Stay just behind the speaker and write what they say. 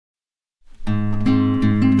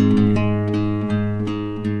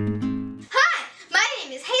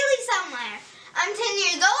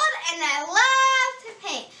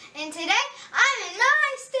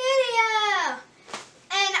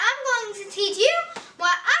you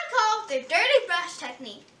what I call the dirty brush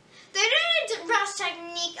technique. The dirty brush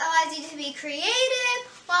technique allows you to be creative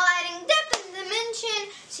while adding depth and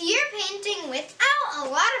dimension to your painting without a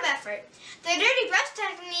lot of effort. The dirty brush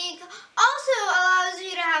technique also allows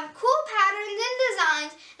you to have cool patterns and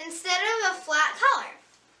designs instead of a flat color.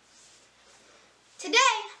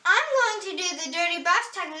 Today, I'm going to do the dirty brush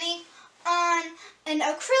technique on an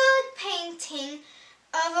acrylic painting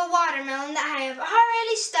of a watermelon that I have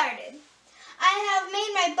already started. I have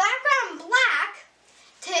made my background black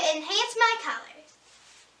to enhance my colors.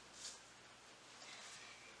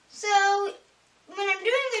 So, when I'm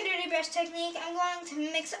doing the dirty brush technique, I'm going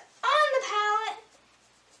to mix on the palette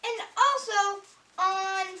and also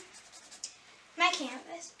on my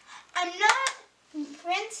canvas. I'm not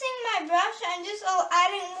rinsing my brush, I'm just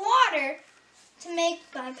adding water to make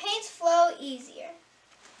my paints flow easier.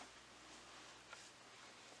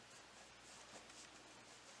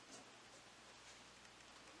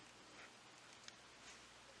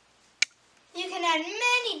 You can add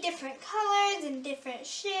many different colors and different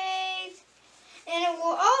shades, and it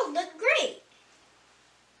will all look great.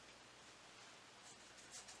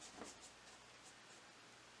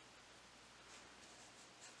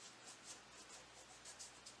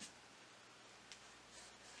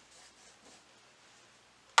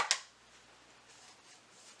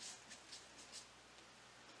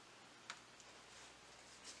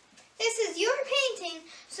 This is your painting,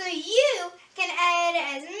 so you can add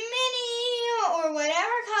as many or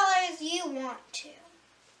whatever colors you want to.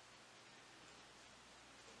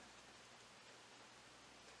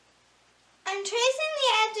 I'm tracing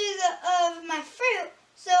the edges of my fruit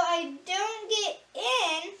so I don't get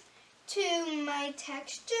into my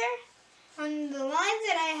texture on the lines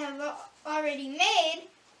that I have already made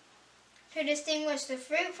to distinguish the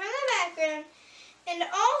fruit from the background, and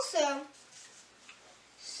also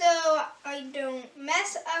so I don't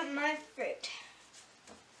mess up my fruit.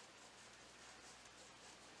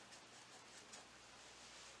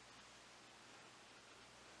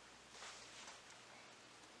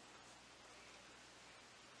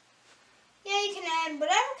 Yeah, you can add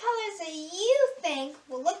whatever colors that you think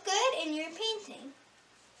will look good in your painting.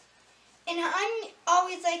 And I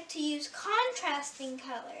always like to use contrasting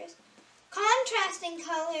colors. Contrasting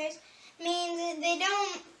colors means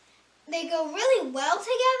they go really well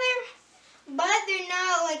together, but they're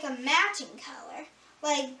not like a matching color,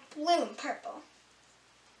 like blue and purple.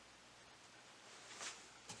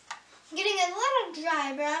 I'm getting a little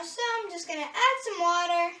dry brush, so I'm just going to add some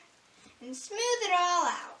water and smooth it all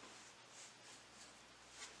out.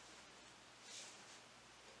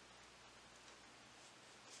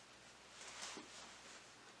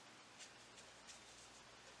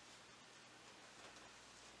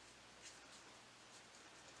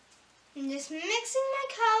 I'm just mixing my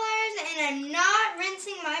colors, and I'm not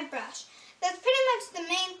rinsing my brush. That's pretty much the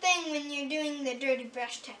main thing when you're doing the dirty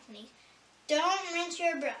brush technique. Don't rinse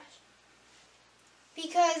your brush.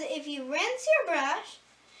 Because if you rinse your brush,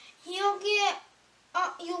 you'll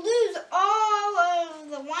lose all of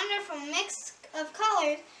the wonderful mix of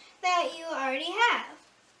colors that you already have.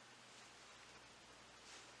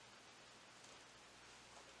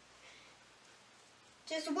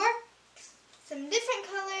 Just work some different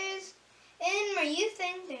colors in where you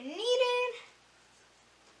think they're needed,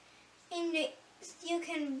 and you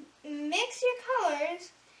can mix your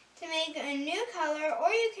colors to make a new color, or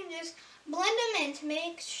you can just blend them in to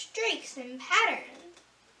make streaks and patterns.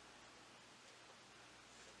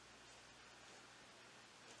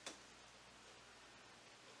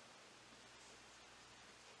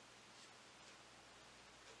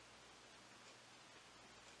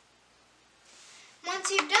 Once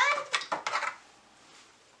you're done,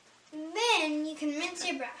 then you can rinse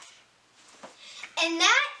your brush. And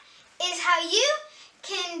that is how you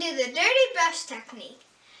can do the dirty brush technique.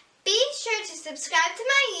 Be sure to subscribe to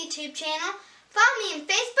my YouTube channel, follow me on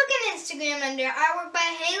Facebook and Instagram under Artwork by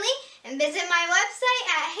Haley, and visit my website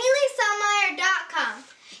at HaleySellmeyer.com.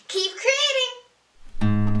 Keep creating!